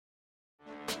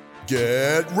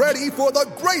Get ready for the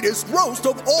greatest roast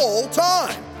of all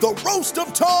time, the Roast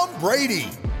of Tom Brady,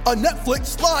 a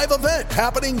Netflix live event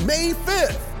happening May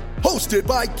 5th. Hosted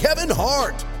by Kevin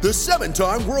Hart, the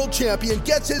 7-time world champion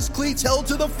gets his cleats held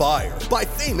to the fire by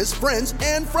famous friends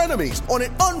and frenemies on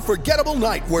an unforgettable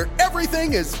night where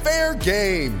everything is fair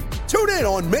game. Tune in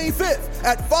on May 5th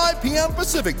at 5 p.m.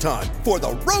 Pacific time for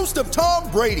the Roast of Tom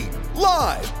Brady,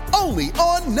 live only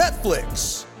on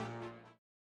Netflix.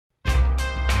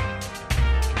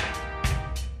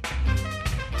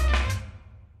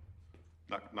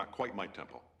 Not quite my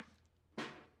tempo. Here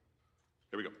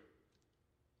we go.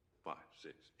 5,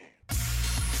 6,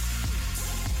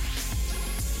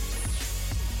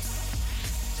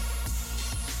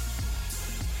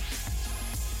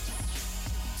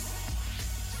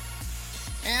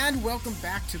 and welcome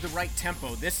back to The Right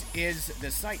Tempo. This is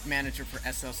the site manager for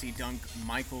SLC Dunk,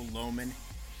 Michael Lohman.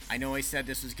 I know I said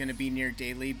this was going to be near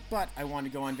daily, but I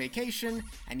wanted to go on vacation.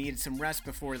 I needed some rest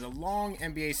before the long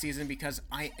NBA season because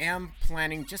I am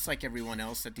planning, just like everyone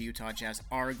else, that the Utah Jazz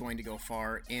are going to go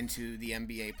far into the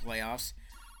NBA playoffs.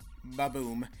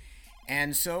 Ba-boom.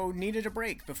 And so needed a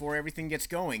break before everything gets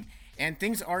going. And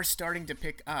things are starting to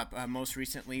pick up, most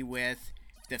recently with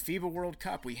the FIBA World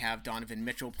Cup. We have Donovan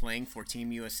Mitchell playing for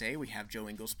Team USA. We have Joe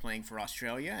Ingles playing for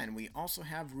Australia. And we also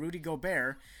have Rudy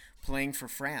Gobert playing for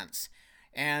France.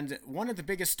 And one of the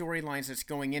biggest storylines that's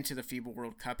going into the FIBA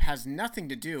World Cup has nothing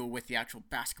to do with the actual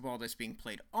basketball that's being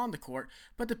played on the court,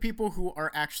 but the people who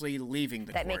are actually leaving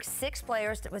the court. That makes 6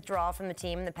 players to withdraw from the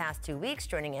team in the past 2 weeks,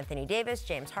 joining Anthony Davis,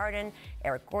 James Harden,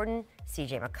 Eric Gordon,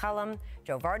 CJ McCollum.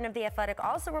 Joe Vardon of The Athletic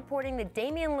also reporting that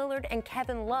Damian Lillard and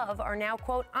Kevin Love are now,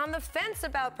 quote, on the fence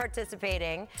about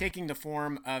participating. Taking the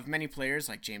form of many players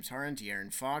like James Harden,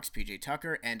 De'Aaron Fox, PJ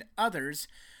Tucker, and others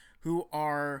who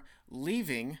are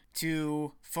leaving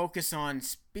to focus on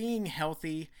being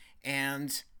healthy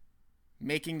and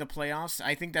making the playoffs.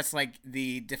 I think that's like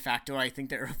the de facto. I think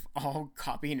they're all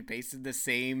copy and pasted the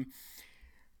same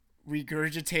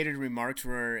regurgitated remarks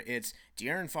where it's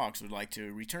De'Aaron Fox would like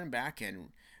to return back and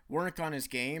work on his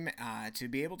game to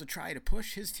be able to try to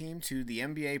push his team to the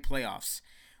NBA playoffs,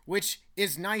 which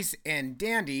is nice and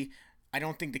dandy. I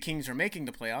don't think the Kings are making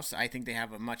the playoffs. I think they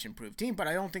have a much improved team, but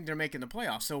I don't think they're making the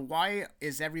playoffs. So why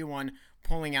is everyone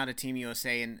pulling out of Team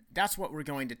USA? And that's what we're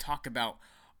going to talk about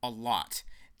a lot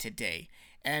today.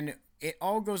 And it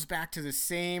all goes back to the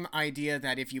same idea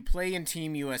that if you play in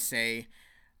Team USA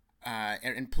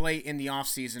and play in the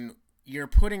offseason, you're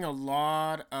putting a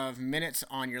lot of minutes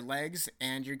on your legs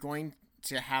and you're going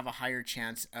to have a higher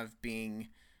chance of being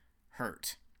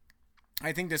hurt.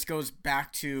 I think this goes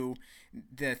back to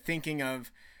the thinking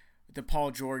of the Paul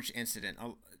George incident.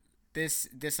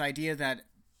 This idea that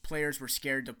players were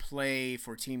scared to play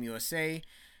for Team USA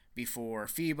before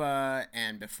FIBA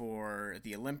and before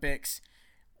the Olympics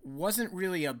wasn't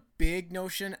really a big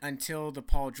notion until the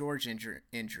Paul George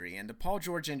injury. And the Paul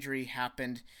George injury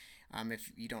happened,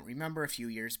 if you don't remember, a few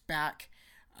years back.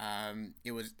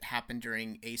 It happened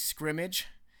during a scrimmage,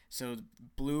 so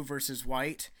blue versus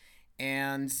white.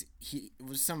 And it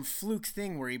was some fluke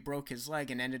thing where he broke his leg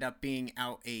and ended up being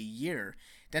out a year.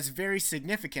 That's very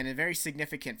significant, and very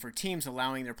significant for teams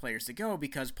allowing their players to go,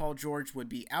 because Paul George would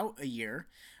be out a year,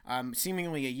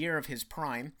 seemingly a year of his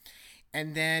prime,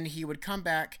 and then he would come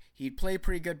back, he'd play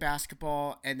pretty good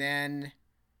basketball, and then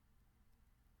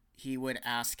he would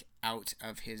ask out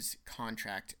of his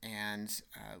contract and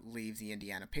leave the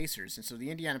Indiana Pacers. And so the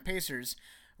Indiana Pacers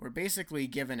were basically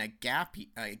given a gap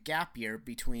year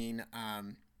between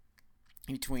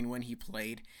when he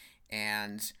played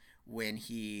and when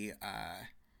he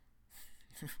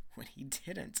when he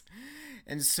didn't.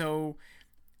 And so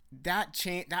that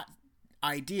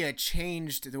idea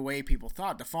changed the way people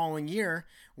thought. The following year,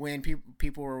 when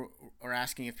people were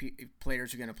asking if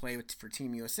players are going to play for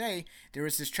Team USA, there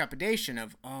was this trepidation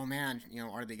of, oh man,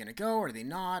 are they going to go? Are they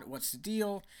not? What's the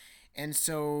deal? And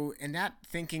that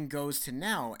thinking goes to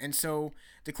now. And so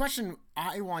the question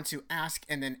I want to ask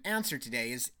and then answer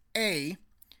today is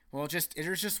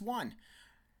there's just one.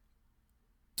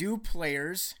 Do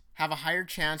players have a higher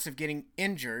chance of getting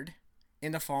injured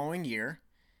in the following year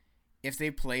if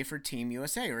they play for Team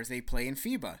USA or if they play in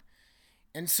FIBA?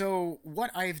 And so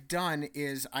what I've done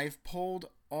is I've polled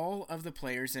all of the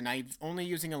players, and I'm only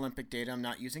using Olympic data. I'm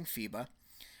not using FIBA.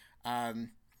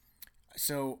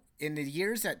 So in the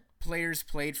years that players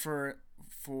played for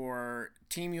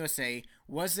Team USA,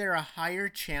 was there a higher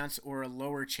chance or a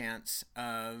lower chance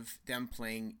of them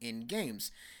playing in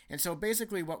games? And so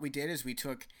basically what we did is we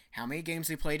took how many games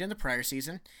they played in the prior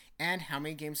season and how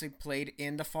many games they played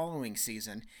in the following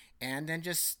season, and then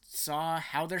just saw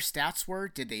how their stats were.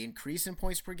 Did they increase in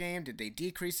points per game? Did they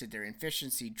decrease? Did their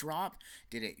efficiency drop?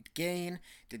 Did it gain?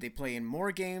 Did they play in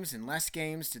more games and less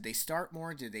games? Did they start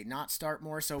more? Did they not start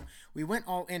more? So we went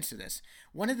all into this.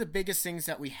 One of the biggest things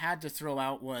that we had to throw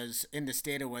out was in this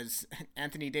data was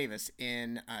Anthony Davis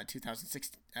in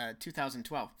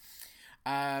 2012.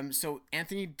 So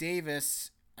Anthony Davis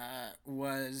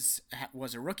was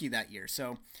a rookie that year.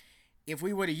 So if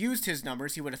we would have used his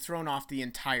numbers, he would have thrown off the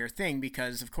entire thing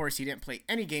because, of course, he didn't play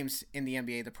any games in the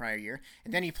NBA the prior year,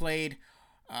 and then he played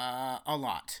a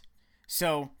lot.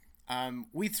 So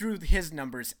we threw his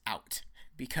numbers out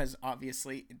because,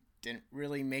 obviously, it didn't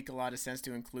really make a lot of sense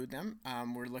to include them.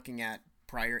 We're looking at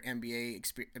prior NBA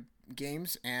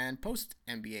games and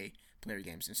post-NBA player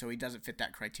games, and so he doesn't fit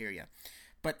that criteria.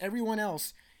 But everyone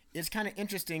else, it's kind of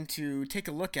interesting to take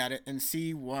a look at it and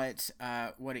see what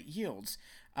it yields.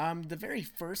 The very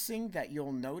first thing that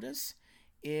you'll notice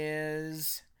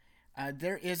is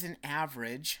there is an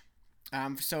average.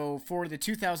 So for the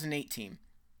 2018,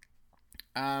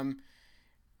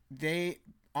 they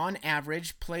on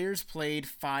average players played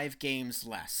 5 games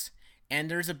less, and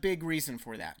there's a big reason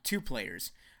for that. 2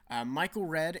 players. Michael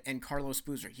Redd and Carlos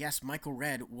Boozer. Yes, Michael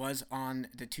Redd was on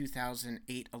the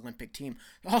 2008 Olympic team.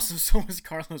 Also, so was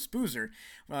Carlos Boozer.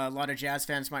 A lot of Jazz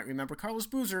fans might remember Carlos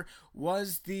Boozer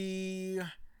was the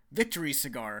victory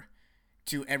cigar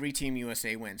to every Team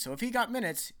USA win. So if he got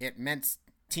minutes, it meant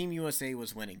Team USA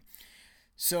was winning.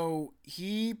 So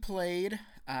he played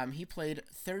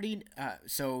 30.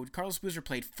 So Carlos Boozer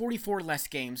played 44 less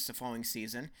games the following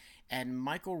season, and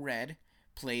Michael Redd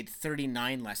played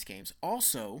 39 less games.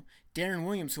 Also, Darren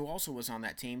Williams, who also was on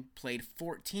that team, played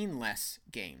 14 less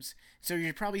games. So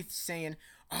you're probably saying,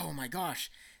 oh my gosh,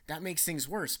 that makes things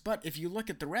worse. But if you look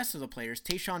at the rest of the players,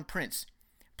 Tayshaun Prince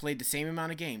played the same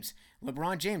amount of games.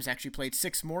 LeBron James actually played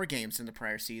 6 more games in the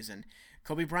prior season.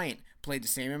 Kobe Bryant played the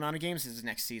same amount of games as the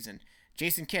next season.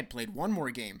 Jason Kidd played 1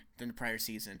 more game than the prior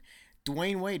season.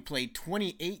 Dwayne Wade played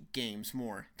 28 games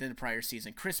more than the prior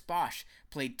season. Chris Bosh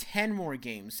played 10 more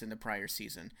games than the prior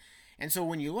season. And so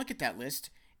when you look at that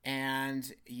list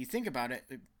and you think about it,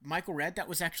 Michael Redd, that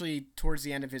was actually towards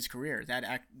the end of his career.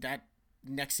 That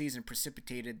next season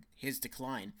precipitated his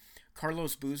decline.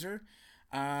 Carlos Boozer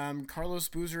had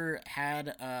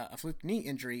a fluke knee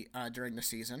injury during the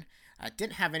season.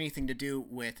 Didn't have anything to do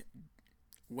with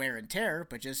wear and tear,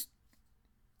 but just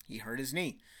he hurt his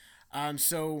knee.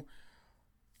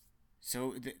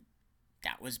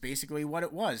 That was basically what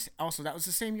it was. Also, that was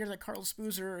the same year that Carlos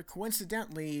Boozer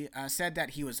coincidentally said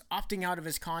that he was opting out of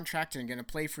his contract and going to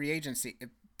play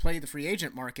the free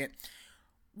agent market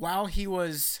while he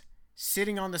was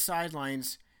sitting on the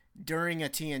sidelines during a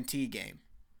TNT game.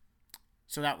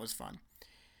 So that was fun.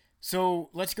 So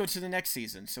let's go to the next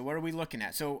season. So what are we looking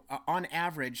at? So on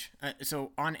average,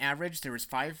 there was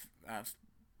 5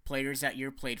 players that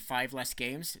year played 5 less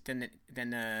games than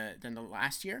the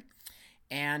last year,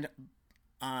 and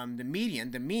the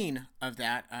mean of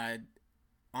that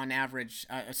on average.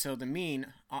 So the mean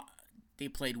they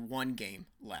played 1 game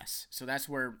less. So that's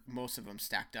where most of them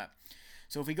stacked up.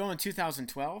 So if we go in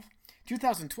 2012,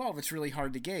 it's really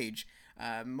hard to gauge.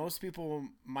 Most people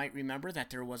might remember that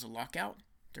there was a lockout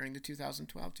during the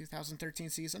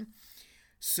 2012-2013 season.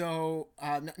 So,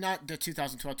 not the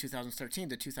 2012-2013,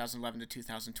 the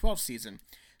 2011-2012 season.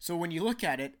 So when you look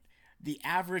at it, the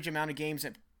average amount of games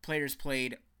that players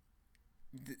played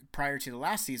prior to the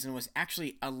last season was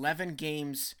actually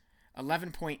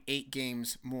 11.8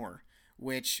 games more,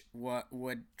 which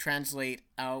would translate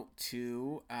out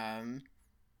to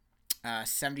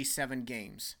 77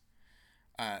 games.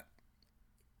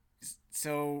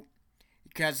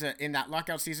 Because in that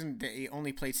lockout season, they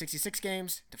only played 66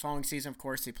 games. The following season, of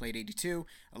course, they played 82.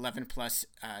 11 plus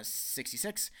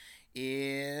 66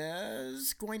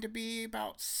 is going to be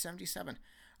about 77.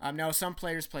 Now, some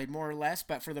players played more or less,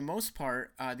 but for the most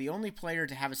part, the only player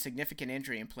to have a significant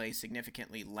injury and play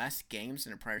significantly less games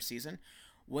in a prior season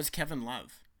was Kevin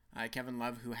Love. Kevin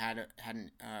Love, who had a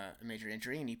major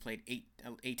injury, and he played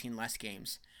 18 less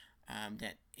games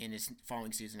that in his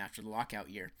following season after the lockout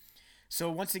year. So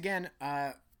once again,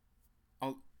 and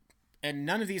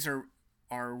none of these are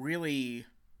really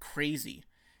crazy.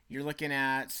 You're looking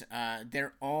at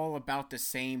they're all about the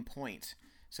same point.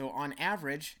 So on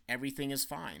average, everything is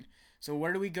fine. So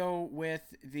where do we go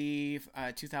with the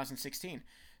 2016?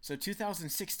 So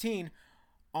 2016,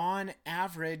 on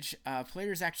average,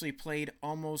 players actually played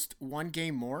almost 1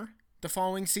 game more the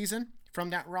following season from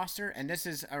that roster, and this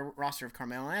is a roster of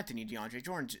Carmelo Anthony, DeAndre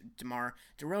Jordan, DeMar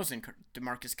DeRozan,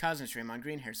 DeMarcus Cousins, Draymond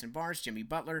Green, Harrison Barnes, Jimmy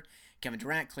Butler, Kevin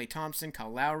Durant, Klay Thompson,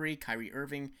 Kyle Lowry, Kyrie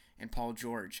Irving, and Paul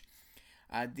George.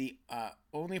 The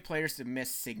only players to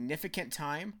miss significant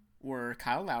time were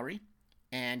Kyle Lowry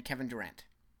and Kevin Durant.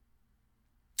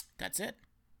 That's it.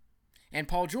 And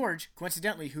Paul George,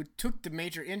 coincidentally, who took the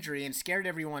major injury and scared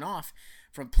everyone off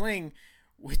from playing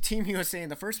with Team USA in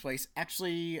the first place,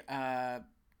 actually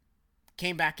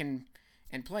came back and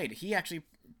played. He actually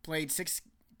played 6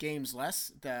 games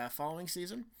less the following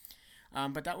season,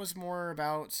 but that was more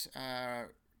about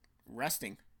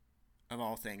resting, of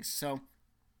all things. So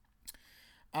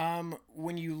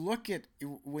when you look at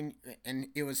and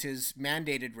it was his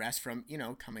mandated rest from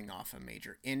coming off a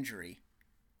major injury.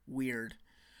 Weird.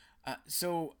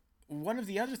 So one of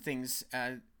the other things,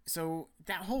 so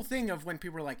that whole thing of when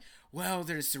people are like, well,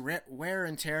 there's wear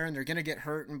and tear and they're going to get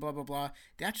hurt and blah, blah, blah.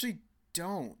 They actually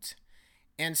don't.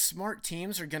 And smart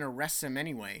teams are going to rest them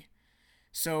anyway.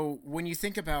 So when you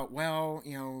think about, well,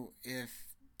 if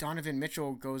Donovan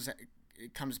Mitchell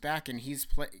comes back and he's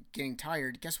getting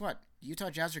tired, guess what?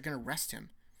 Utah Jazz are going to rest him.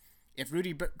 If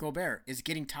Rudy Gobert is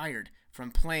getting tired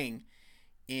from playing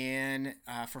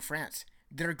for France,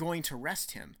 they're going to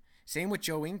rest him. Same with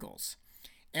Joe Ingles.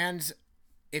 And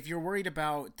if you're worried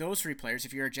about those 3 players,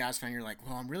 if you're a Jazz fan, you're like,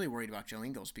 well, I'm really worried about Joe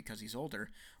Ingles because he's older.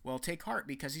 Well, take heart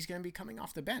because he's going to be coming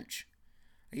off the bench.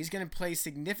 He's going to play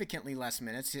significantly less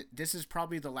minutes. This is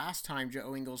probably the last time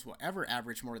Joe Ingles will ever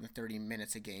average more than 30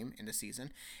 minutes a game in the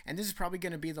season. And this is probably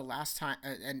going to be the last time.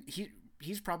 And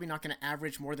he's probably not going to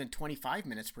average more than 25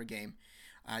 minutes per game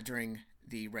during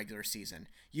the regular season.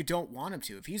 You don't want him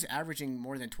to. If he's averaging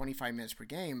more than 25 minutes per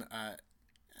game,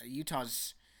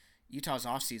 Utah's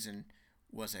offseason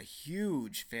was a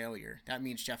huge failure. That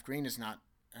means Jeff Green is not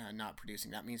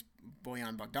producing. That means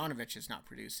Bojan Bogdanovic is not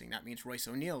producing. That means Royce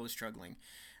O'Neal is struggling.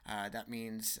 That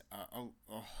means a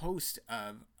host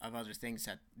of other things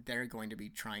that they're going to be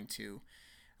trying to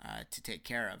take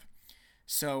care of.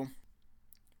 So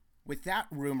with that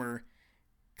rumor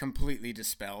completely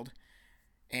dispelled,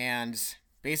 and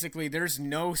basically there's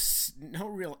no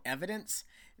real evidence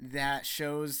that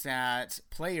shows that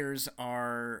players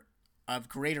are of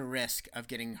greater risk of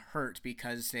getting hurt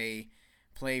because they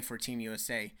play for Team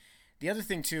USA. The other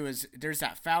thing too is there's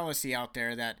that fallacy out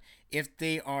there that if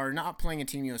they are not playing in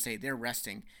Team USA, they're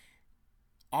resting.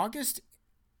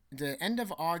 The end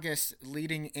of August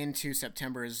leading into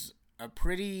September is a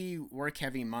pretty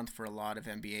work-heavy month for a lot of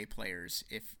NBA players,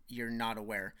 if you're not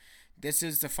aware. This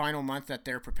is the final month that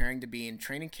they're preparing to be in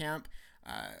training camp.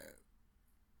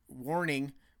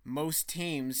 Warning, most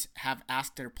teams have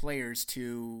asked their players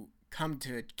to come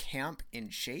to camp in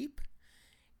shape.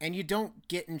 And you don't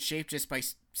get in shape just by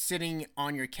sitting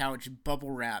on your couch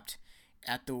bubble wrapped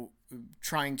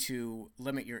trying to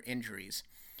limit your injuries.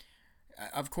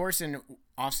 Of course, in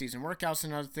off-season workouts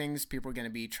and other things, people are going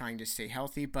to be trying to stay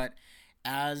healthy. But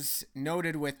as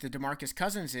noted with the DeMarcus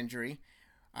Cousins injury,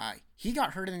 he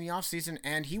got hurt in the offseason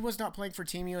and he was not playing for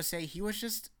Team USA. He was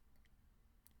just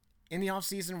in the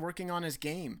offseason working on his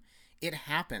game. It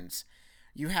happens.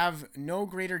 You have no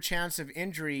greater chance of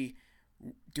injury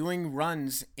doing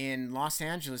runs in Los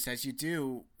Angeles as you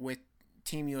do with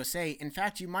Team USA. In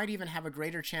fact, you might even have a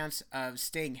greater chance of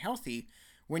staying healthy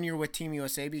when you're with Team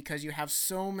USA because you have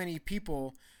so many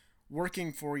people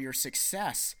working for your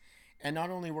success. And not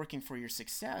only working for your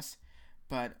success,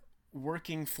 but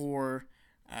working for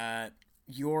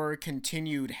your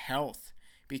continued health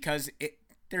because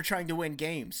they're trying to win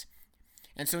games.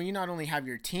 And so you not only have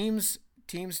your team's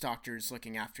doctors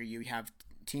looking after you, you have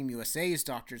Team USA's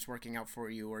doctors working out for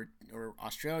you, or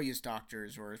Australia's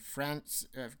doctors, or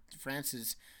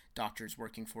France's doctors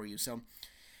working for you. So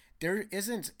there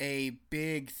isn't a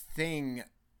big thing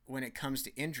when it comes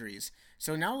to injuries.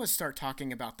 So now let's start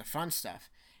talking about the fun stuff.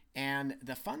 And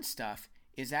the fun stuff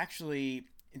is actually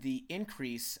the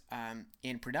increase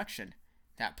in production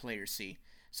that players see.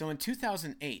 So in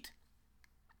 2008,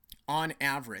 on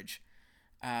average,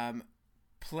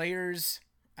 players...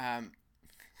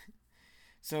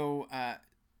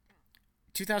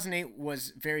 2008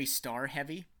 was very star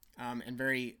heavy and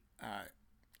very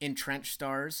entrenched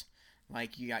stars.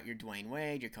 Like you got your Dwayne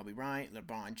Wade, your Kobe Bryant,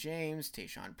 LeBron James,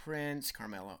 Tayshaun Prince,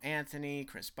 Carmelo Anthony,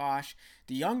 Chris Bosh.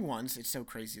 The young ones, it's so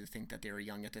crazy to think that they were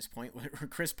young at this point, were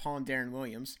Chris Paul and Darren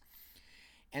Williams.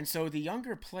 And so the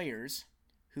younger players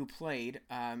who played,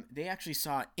 they actually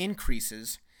saw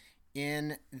increases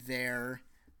in their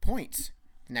points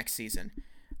next season.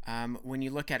 When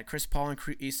you look at it, Chris Paul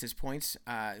increased his points.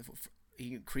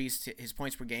 He increased his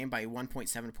points per game by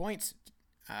 1.7 points.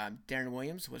 Darren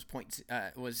Williams was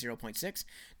 0.6.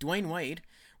 Dwayne Wade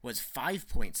was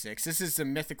 5.6. This is the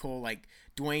mythical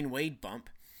Dwayne Wade bump.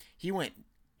 He went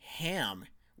ham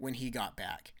when he got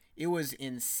back. It was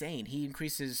insane. He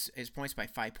increases his points by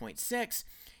 5.6,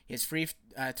 his free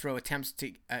throw attempts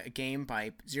to a game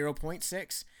by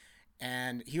 0.6,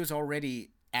 and he was already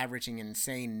averaging an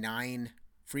insane 9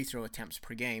 free throw attempts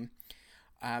per game.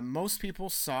 Most people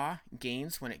saw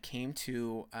gains when it came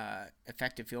to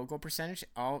effective field goal percentage.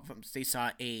 All of them, they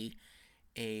saw a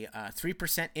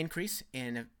 3% increase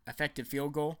in effective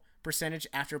field goal percentage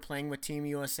after playing with Team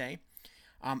USA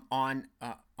on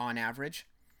average.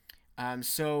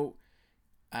 So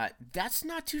that's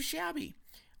not too shabby.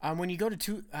 When you go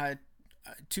to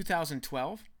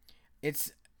 2012,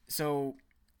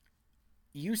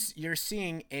 you're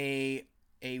seeing a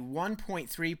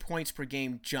 1.3 points per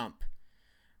game jump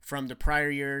from the prior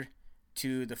year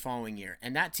to the following year.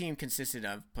 And that team consisted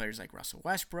of players like Russell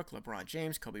Westbrook, LeBron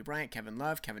James, Kobe Bryant, Kevin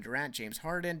Love, Kevin Durant, James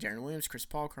Harden, Darren Williams, Chris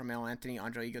Paul, Carmelo Anthony,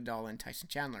 Andre Iguodala, and Tyson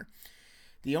Chandler.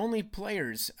 The only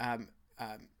players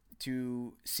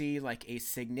to see a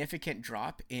significant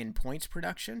drop in points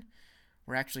production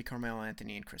were actually Carmelo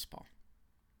Anthony and Chris Paul.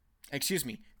 Excuse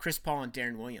me, Chris Paul and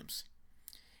Darren Williams.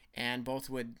 And both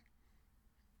would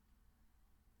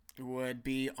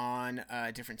be on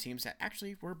different teams that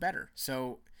actually were better.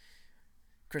 So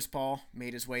Chris Paul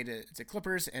made his way to the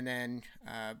Clippers, and then,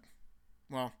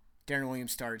 Darren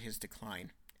Williams started his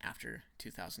decline after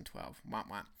 2012. Wah,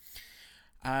 wah.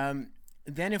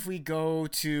 Then if we go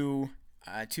to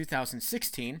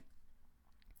 2016,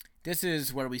 this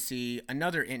is where we see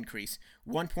another increase,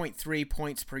 1.3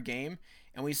 points per game,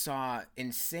 and we saw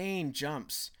insane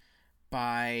jumps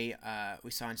by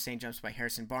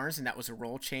Harrison Barnes, and that was a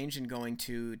role change in going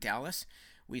to Dallas.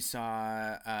 We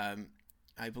saw,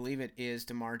 I believe it is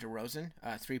DeMar DeRozan,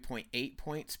 3.8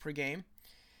 points per game.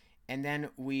 And then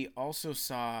we also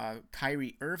saw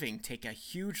Kyrie Irving take a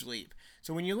huge leap.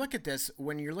 So when you look at this,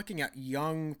 when you're looking at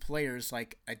young players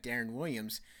like a Darren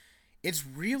Williams, it's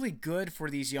really good for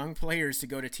these young players to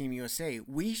go to Team USA.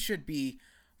 We should be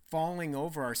falling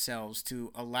over ourselves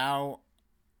to allow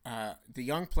the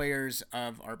young players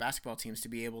of our basketball teams to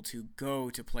be able to go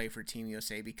to play for Team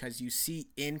USA, because you see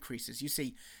increases, you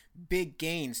see big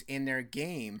gains in their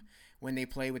game when they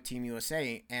play with Team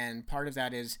USA, and part of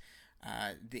that is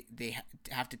they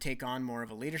have to take on more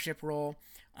of a leadership role.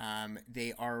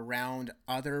 They are around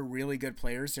other really good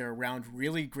players. They're around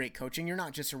really great coaching. You're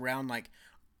not just around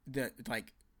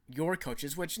your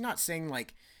coaches, which not saying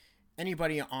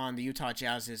anybody on the Utah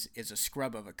Jazz is a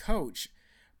scrub of a coach,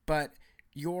 but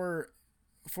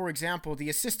for example, the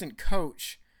assistant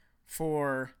coach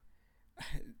for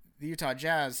the Utah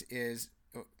Jazz is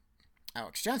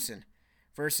Alex Jensen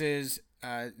versus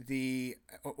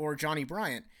or Johnny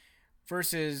Bryant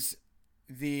versus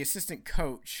the assistant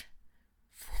coach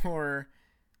for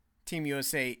Team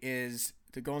USA is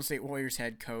the Golden State Warriors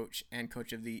head coach and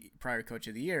prior coach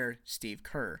of the year, Steve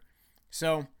Kerr.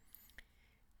 So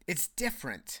it's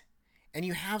different. And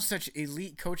you have such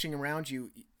elite coaching around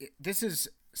you. This is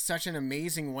such an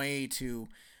amazing way to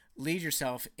lead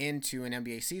yourself into an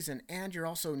NBA season. And you're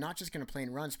also not just going to play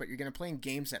in runs, but you're going to play in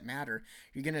games that matter.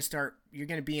 You're going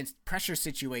to be in pressure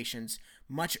situations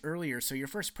much earlier. So your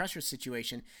first pressure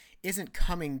situation isn't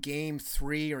coming game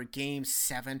 3 or game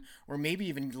 7, or maybe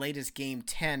even late as game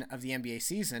 10 of the NBA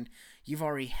season. You've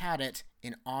already had it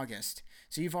in August.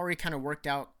 So you've already kind of worked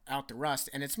out the rust,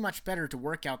 and it's much better to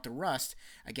work out the rust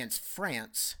against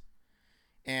France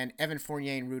and Evan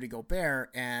Fournier and Rudy Gobert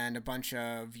and a bunch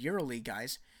of EuroLeague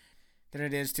guys than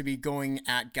it is to be going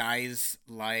at guys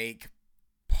like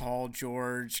Paul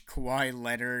George, Kawhi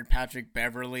Leonard, Patrick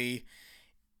Beverley,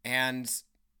 and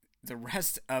the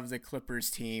rest of the Clippers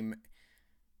team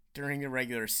during the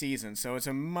regular season. So it's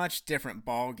a much different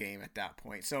ball game at that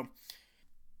point. So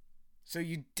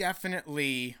you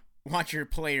definitely want your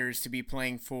players to be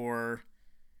playing for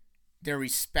their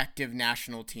respective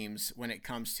national teams when it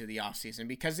comes to the offseason,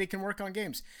 because they can work on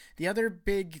games. The other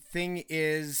big thing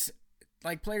is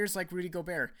players like Rudy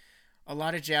Gobert. A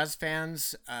lot of Jazz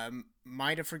fans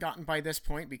might have forgotten by this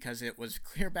point because it was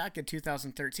clear back in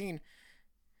 2013,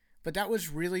 but that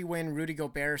was really when Rudy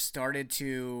Gobert started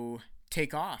to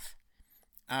take off.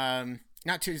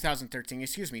 Not 2013,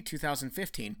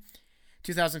 2015.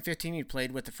 2015, he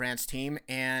played with the France team,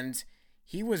 and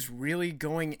he was really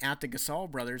going at the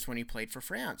Gasol brothers when he played for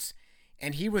France.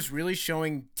 And he was really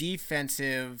showing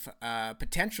defensive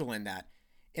potential in that.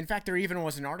 In fact, there even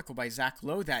was an article by Zach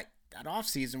Lowe that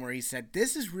offseason where he said,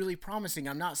 this is really promising.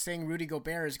 I'm not saying Rudy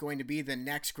Gobert is going to be the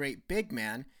next great big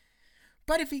man,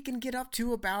 But if he can get up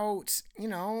to about,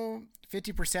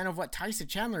 50% of what Tyson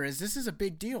Chandler is, this is a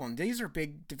big deal. And these are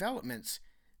big developments.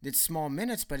 It's small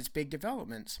minutes, but it's big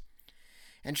developments.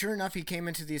 And sure enough, he came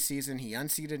into the season. He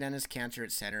unseated Enes Kanter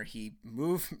at center. He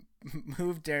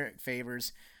moved Derek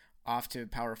Favors off to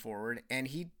power forward, and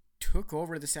he took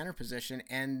over the center position.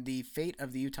 And the fate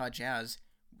of the Utah Jazz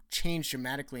changed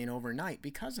dramatically and overnight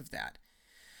because of that.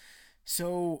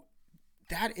 So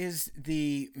that is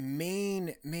the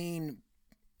main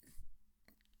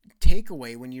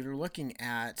takeaway when you're looking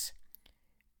at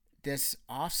this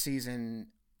offseason.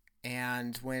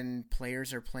 And when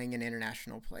players are playing in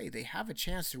international play, they have a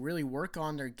chance to really work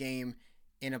on their game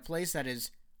in a place that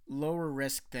is lower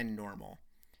risk than normal.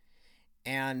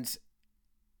 And,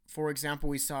 for example,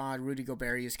 we saw Rudy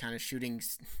Gobert is kind of shooting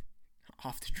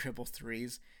off the dribble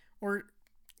threes or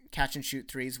catch and shoot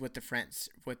threes with the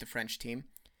French team.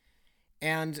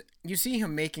 And you see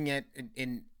him making it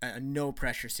in a no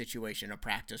pressure situation, a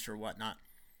practice or whatnot.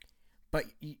 But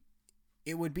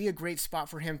it would be a great spot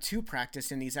for him to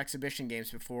practice in these exhibition games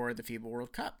before the FIBA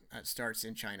World Cup starts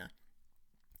in China.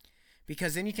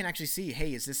 Because then you can actually see,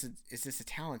 hey, is this a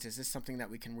talent? Is this something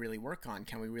that we can really work on?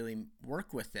 Can we really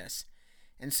work with this?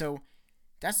 And so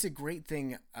that's the great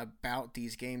thing about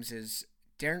these games is,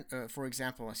 for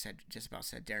example, I just about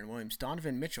said Deron Williams.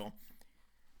 Donovan Mitchell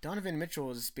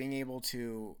is being able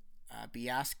to be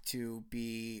asked to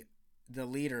be the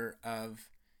leader of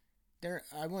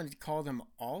I wouldn't call them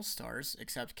all-stars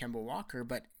except Kemba Walker,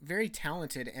 but very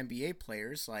talented NBA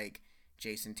players like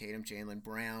Jason Tatum, Jaylen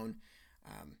Brown,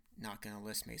 not going to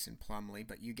list Mason Plumlee,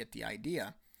 but you get the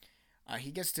idea.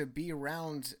 He gets to be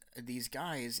around these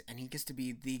guys, and he gets to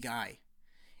be the guy.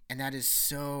 And that is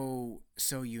so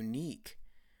unique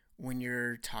when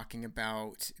you're talking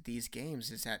about these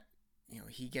games, is that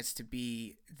he gets to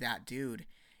be that dude.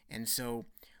 And so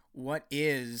what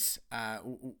is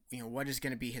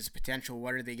going to be his potential?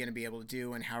 What are they going to be able to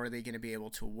do, and how are they going to be able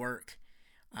to work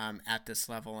at this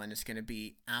level? And it's going to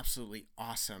be absolutely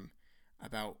awesome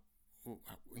about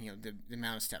the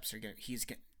amount of steps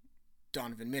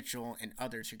Donovan Mitchell and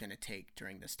others are going to take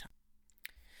during this time.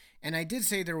 And I did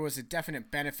say there was a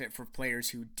definite benefit for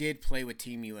players who did play with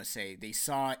Team USA. They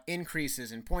saw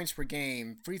increases in points per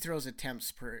game, free throws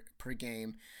attempts per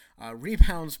game,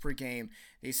 rebounds per game.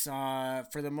 They saw,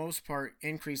 for the most part,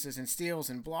 increases in steals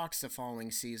and blocks the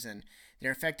following season.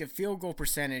 Their effective field goal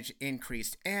percentage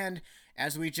increased. And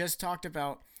as we just talked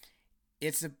about,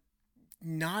 it's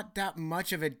not that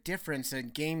much of a difference in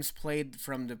games played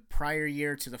from the prior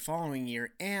year to the following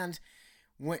year. And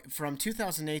from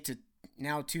 2008 to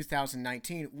now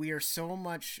 2019, we are so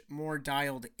much more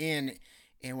dialed in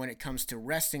when it comes to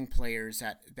resting players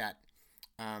at that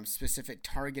specific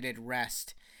targeted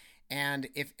rest. And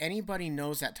if anybody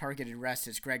knows that targeted rest,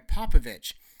 it's Greg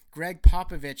Popovich. Greg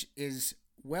Popovich is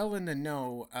well in the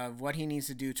know of what he needs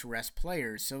to do to rest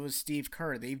players. So is Steve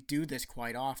Kerr. They do this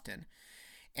quite often.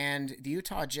 And the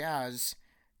Utah Jazz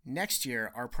next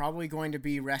year are probably going to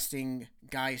be resting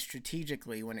guys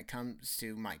strategically when it comes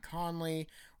to Mike Conley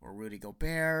or Rudy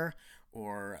Gobert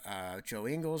or Joe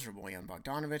Ingles or Bojan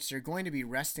Bogdanovic. They're going to be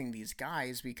resting these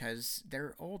guys because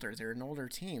they're older. They're an older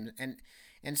team.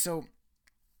 And so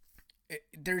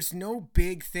there's no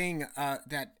big thing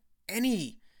that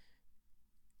any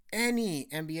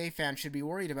NBA fan should be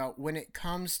worried about when it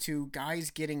comes to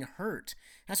guys getting hurt.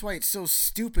 That's why it's so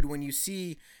stupid when you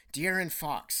see De'Aaron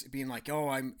Fox being like, "Oh,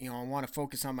 I want to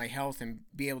focus on my health and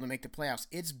be able to make the playoffs."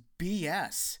 It's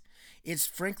BS. It's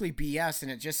frankly BS, and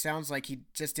it just sounds like he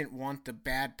just didn't want the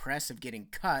bad press of getting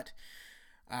cut,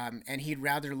 and he'd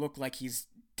rather look like he's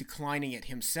declining it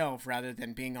himself rather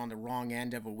than being on the wrong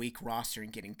end of a weak roster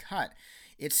and getting cut.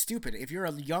 It's stupid. If you're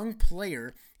a young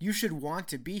player, you should want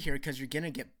to be here because you're going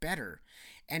to get better.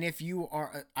 And if you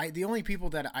are, the only people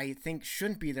that I think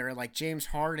shouldn't be there are like James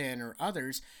Harden or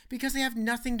others because they have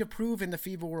nothing to prove in the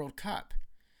FIBA World Cup.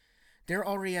 They're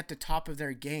already at the top of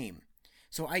their game.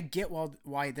 So I get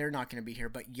why they're not going to be here.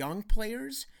 But young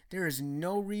players, there is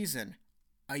no reason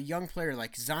a young player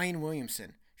like Zion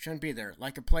Williamson shouldn't be there.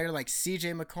 Like a player like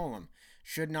CJ McCollum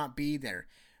should not be there.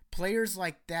 Players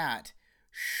like that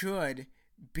should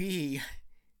be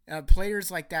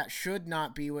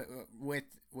not be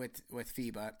with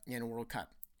FIBA in a World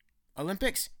Cup.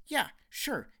 Olympics, yeah,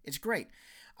 sure, it's great.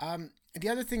 The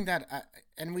other thing that,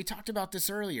 and we talked about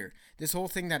this earlier, this whole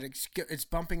thing that it's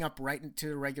bumping up right into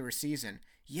the regular season.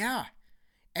 Yeah,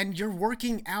 and you're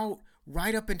working out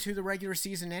right up into the regular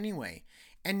season anyway.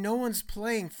 And no one's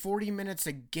playing 40 minutes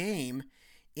a game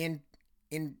in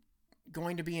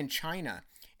going to be in China.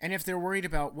 And if they're worried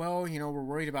about, we're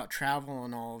worried about travel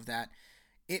and all of that,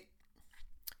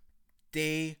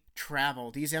 they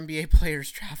travel. These NBA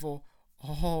players travel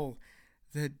all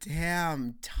the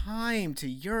damn time to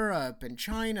Europe and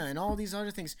China and all these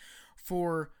other things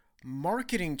for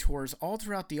marketing tours all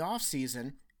throughout the off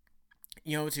season,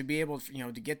 to be able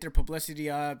to, to get their publicity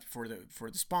up for the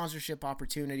sponsorship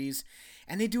opportunities.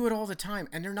 And they do it all the time.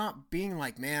 And they're not being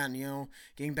like, man,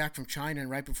 getting back from China and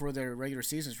right before the regular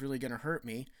season is really going to hurt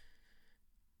me.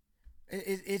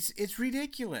 It's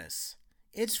ridiculous.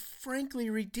 It's frankly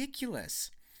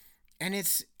ridiculous. And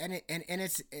it's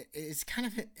kind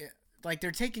of like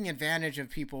they're taking advantage of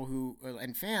people who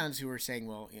and fans who are saying,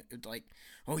 well, like,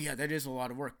 oh yeah, that is a lot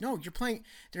of work. No, you're playing.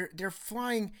 They're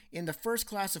flying in the first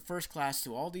class of first class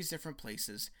to all these different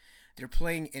places. They're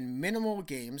playing in minimal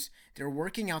games. They're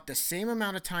working out the same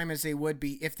amount of time as they would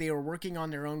be if they were working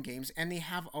on their own games. And they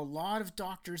have a lot of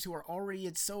doctors who are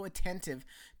already so attentive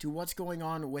to what's going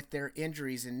on with their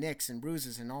injuries and nicks and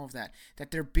bruises and all of that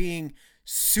they're being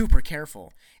super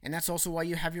careful. And that's also why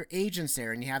you have your agents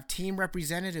there and you have team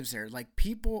representatives there. Like,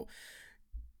 people,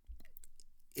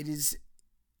 it is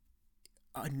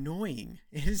annoying.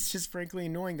 It is just frankly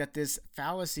annoying that this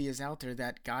fallacy is out there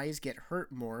that guys get hurt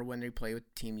more when they play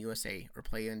with Team USA or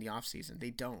play in the offseason.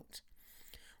 They don't.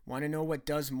 Want to know what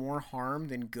does more harm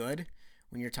than good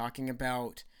when you're talking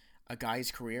about a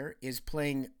guy's career? Is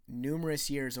playing numerous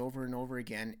years over and over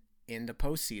again in the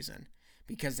postseason,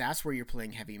 because that's where you're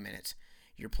playing heavy minutes.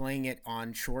 You're playing it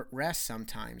on short rest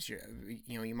sometimes.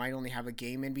 You might only have a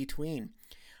game in between,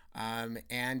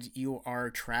 and you are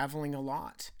traveling a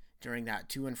lot during that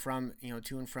to and from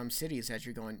cities as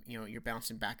you're going, you're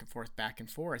bouncing back and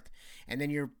forth. And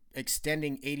then you're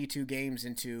extending 82 games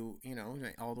into,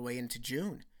 all the way into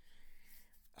June.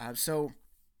 So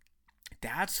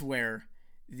that's where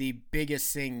the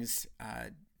biggest things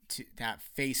that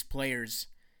face players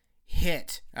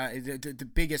hit, the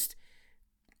biggest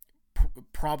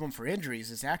problem for injuries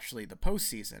is actually the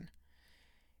postseason.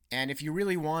 And if you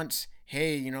really want,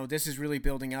 hey, this is really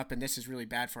building up and this is really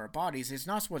bad for our bodies, it's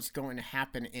not what's going to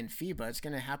happen in FIBA. It's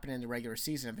going to happen in the regular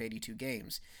season of 82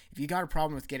 games. If you got a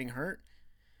problem with getting hurt,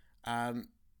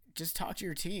 just talk to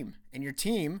your team. And your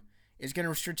team is going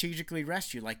to strategically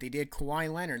rest you like they did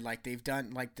Kawhi Leonard, like they've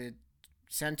done, like the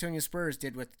San Antonio Spurs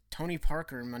did with Tony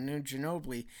Parker and Manu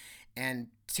Ginobili and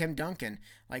Tim Duncan.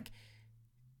 Like,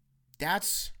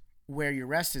 that's where your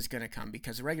rest is going to come,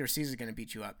 because the regular season is going to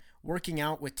beat you up. Working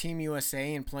out with Team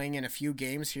USA and playing in a few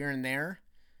games here and there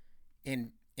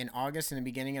in August and the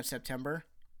beginning of September,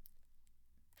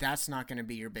 that's not going to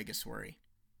be your biggest worry.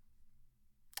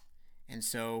 And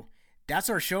so that's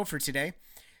our show for today,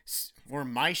 or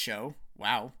my show.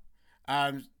 Wow.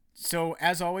 So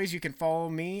as always, you can follow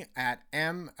me at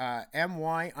my_LO,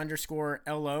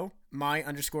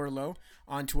 my_low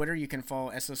on Twitter. You can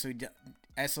follow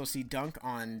SOC Dunk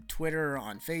on Twitter,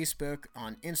 on Facebook,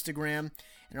 on Instagram,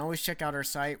 and always check out our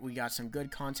site. We got some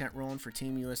good content rolling for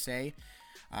Team USA.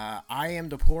 I am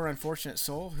the poor unfortunate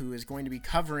soul who is going to be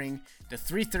covering the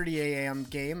 3:30 a.m.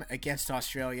 game against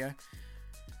Australia.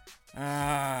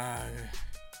 God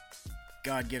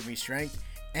give me strength.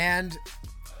 And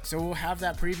so we'll have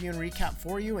that preview and recap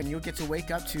for you, and you'll get to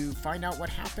wake up to find out what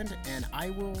happened, and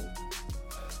I will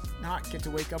not get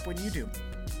to wake up when you do.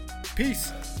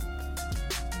 Peace.